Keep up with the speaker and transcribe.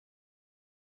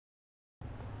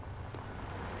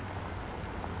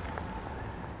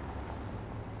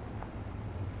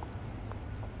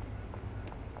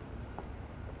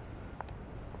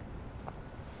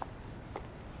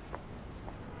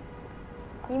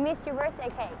You missed your birthday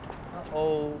cake.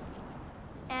 Oh.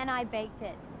 And I baked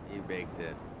it. You baked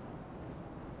it.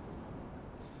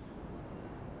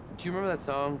 Do you remember that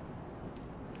song?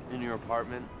 In your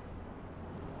apartment?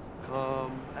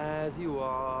 Come as you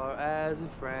are, as a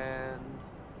friend,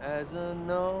 as a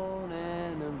known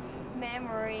enemy.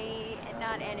 Memory, and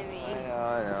not enemy.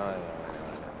 I know.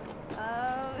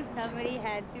 Oh, somebody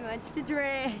had too much to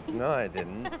drink. No, I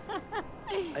didn't.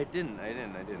 I didn't.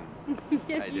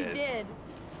 Yes, I you did.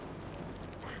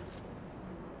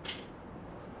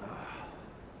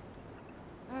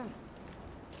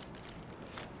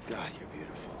 God, you're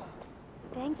beautiful.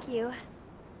 Thank you.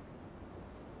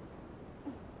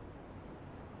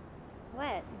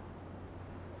 What?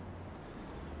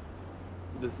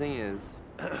 The thing is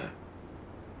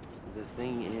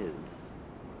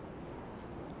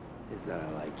that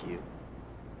I like you.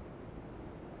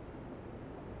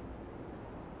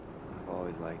 I've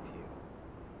always liked you.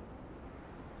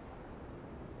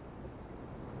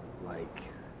 Like,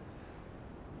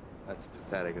 that's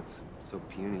pathetic, it's so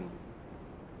puny.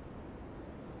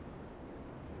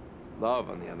 Love,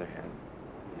 on the other hand,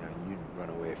 you know, you'd run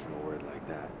away from a word like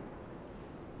that.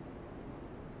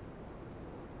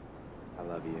 I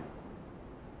love you.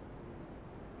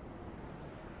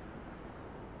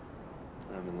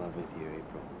 I'm in love with you,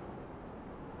 April.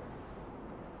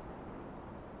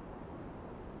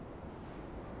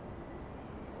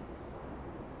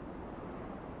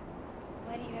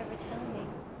 Why do you ever tell me?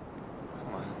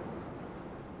 Come on.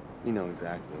 You know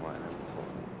exactly why I never told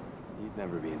you. You'd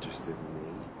never be interested in me.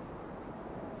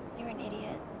 You're an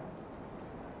idiot.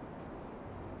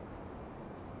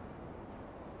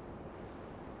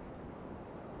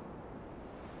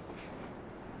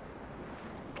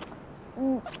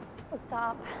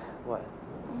 Stop. What?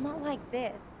 Not like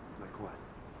this. Like what?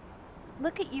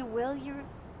 Look at you, Will. You're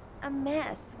a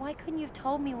mess. Why couldn't you have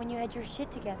told me when you had your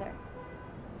shit together?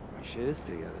 My shit is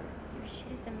together. Your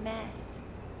shit is a mess.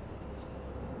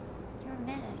 You're a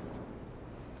mess.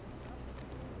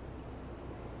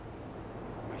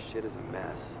 My shit is a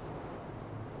mess.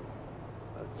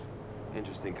 That's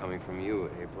interesting coming from you,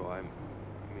 April. I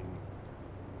mean,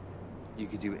 you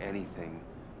could do anything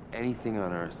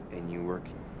on earth, and you work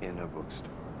in a bookstore.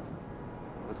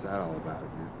 What's that all about,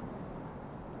 man?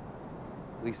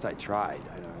 At least I tried.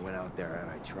 I went out there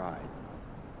and I tried.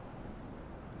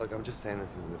 Look, I'm just saying this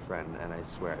as a friend, and I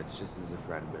swear it's just as a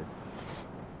friend, but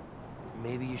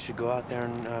maybe you should go out there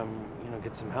and,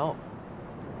 get some help.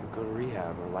 Go to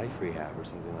rehab or life rehab or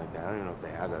something like that. I don't even know if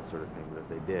they have that sort of thing, but if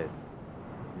they did,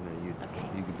 you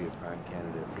could be a prime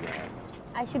candidate for that.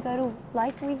 I should go to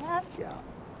life rehab? Yeah.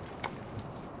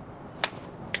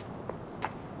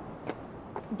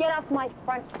 Get off my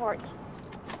front porch.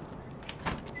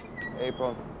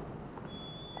 April.